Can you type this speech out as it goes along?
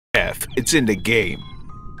It's in the game.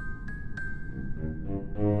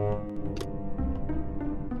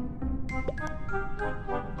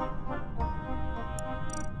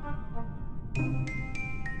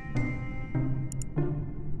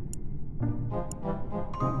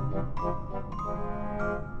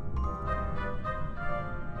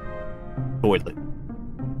 Toilet.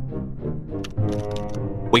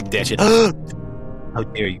 Wait, dash it. How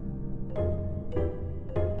dare you?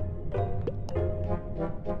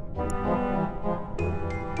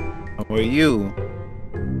 How are you?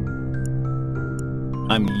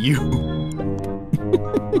 I'm you.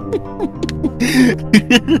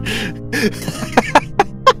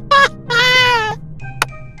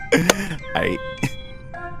 Alright.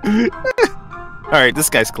 Alright, this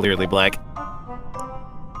guy's clearly black.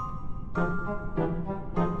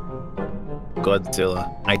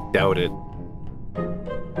 Godzilla. I doubt it.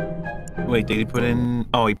 Wait, did he put in...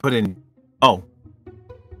 Oh, he put in... Oh. I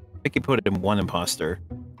think he put in one imposter.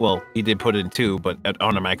 Well, he did put in two, but it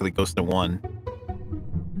automatically goes to one.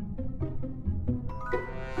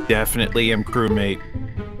 Definitely am crewmate.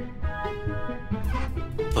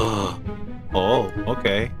 Ugh. Oh,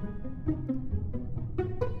 okay.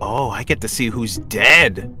 Oh, I get to see who's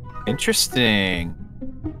dead. Interesting.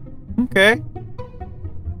 Okay.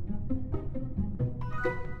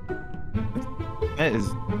 That is...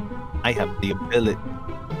 I have the ability...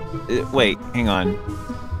 wait, hang on.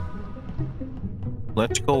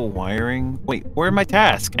 Electrical wiring? Wait, where are my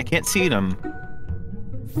tasks? I can't see them.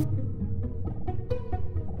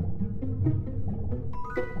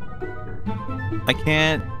 I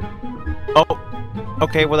can't... Oh!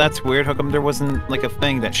 Okay, well that's weird. How come there wasn't, like, a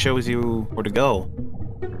thing that shows you where to go?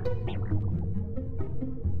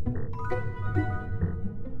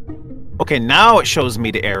 Okay, now it shows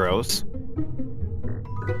me the arrows.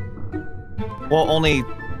 Well, only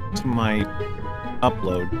to my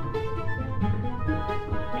upload.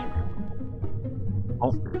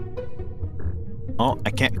 Oh. Oh,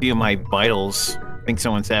 I can't view my vitals. I think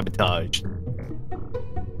someone sabotaged.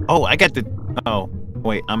 Oh, I got the... Oh,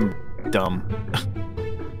 wait, I'm dumb.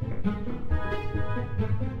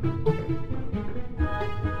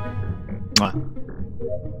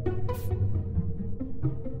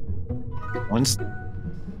 One's...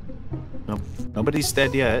 Nope, nobody's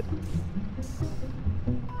dead yet.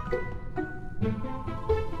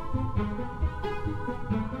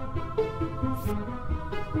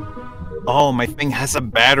 Oh, my thing has a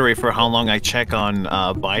battery for how long I check on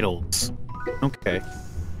vitals. Okay.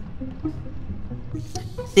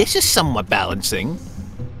 This is somewhat balancing.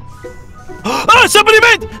 Ah! Somebody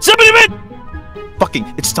meant! Somebody meant! Fucking,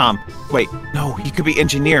 it's Tom. Wait, no, he could be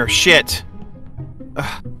engineer. Shit.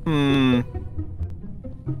 I'm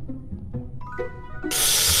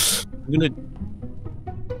gonna...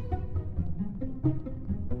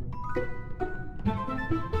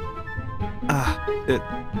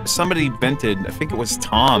 somebody vented. I think it was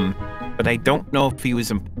Tom, but I don't know if he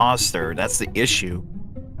was imposter. That's the issue.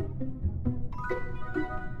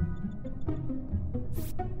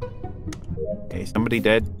 Okay, somebody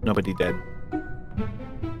dead. Nobody dead.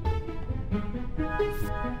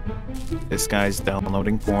 This guy's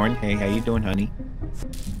downloading porn. Hey, how you doing, honey?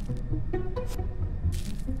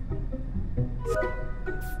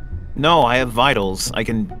 No, I have vitals. I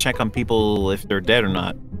can check on people if they're dead or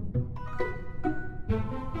not.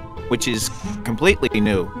 Which is completely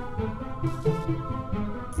new.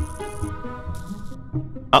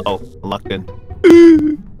 Uh-oh, locked in.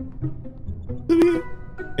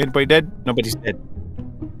 Anybody dead? Nobody's dead.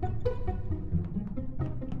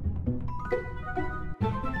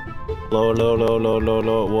 Low, low, low, low, low,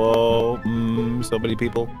 low. Whoa. So many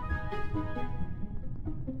people.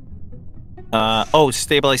 Oh,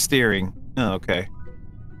 stabilized steering. Oh, okay.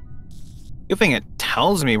 Good thing it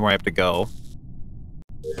tells me where I have to go.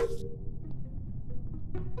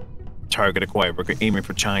 Target acquired. We're aiming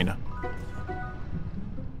for China.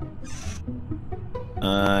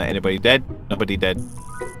 Anybody dead? Nobody dead.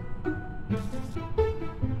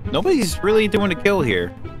 Nobody's really doing a kill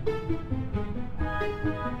here.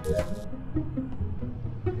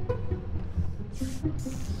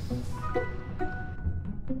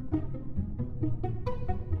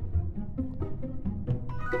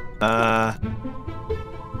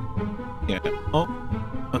 Yeah. Oh.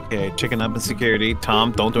 Okay, checking up in security.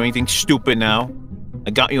 Tom, don't do anything stupid now.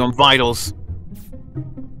 I got you on vitals.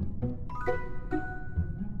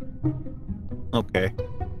 Okay.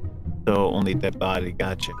 So, only dead body.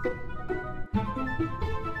 Gotcha.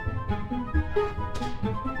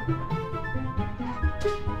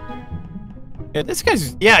 Yeah, this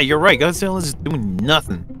guy's... Yeah, you're right. Godzilla's doing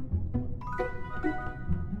nothing.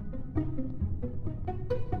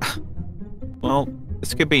 Well,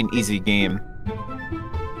 this could be an easy game.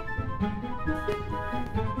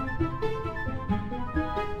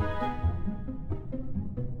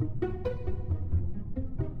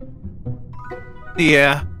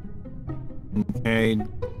 Yeah. Okay.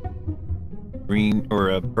 Green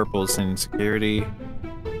or purple's in security.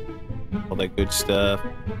 All that good stuff.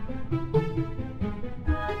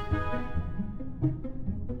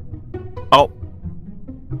 Oh.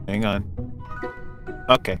 Hang on.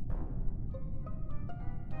 Okay.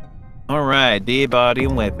 Alright, dead body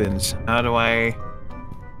and weapons. How do I...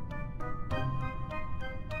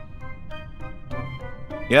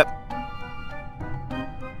 Yep.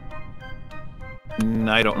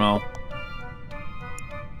 I don't know.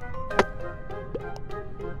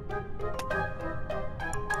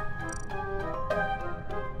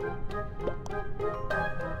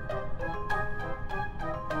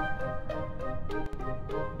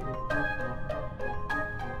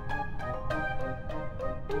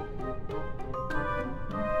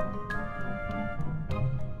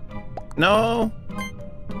 No.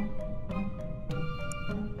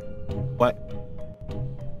 What?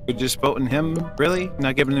 You're just voting him? Really?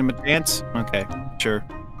 Not giving him a chance? Okay, sure.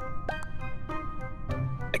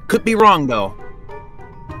 I could be wrong, though.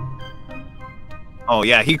 Oh,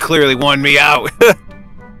 yeah, he clearly won me out.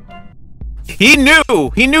 He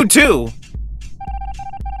knew! He knew, too!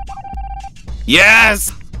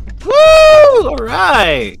 Yes! Woo!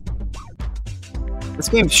 Alright! This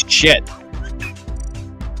game's shit.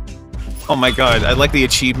 Oh my god, I like the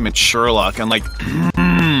achievement Sherlock. I'm like,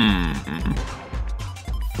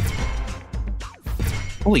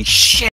 holy shit.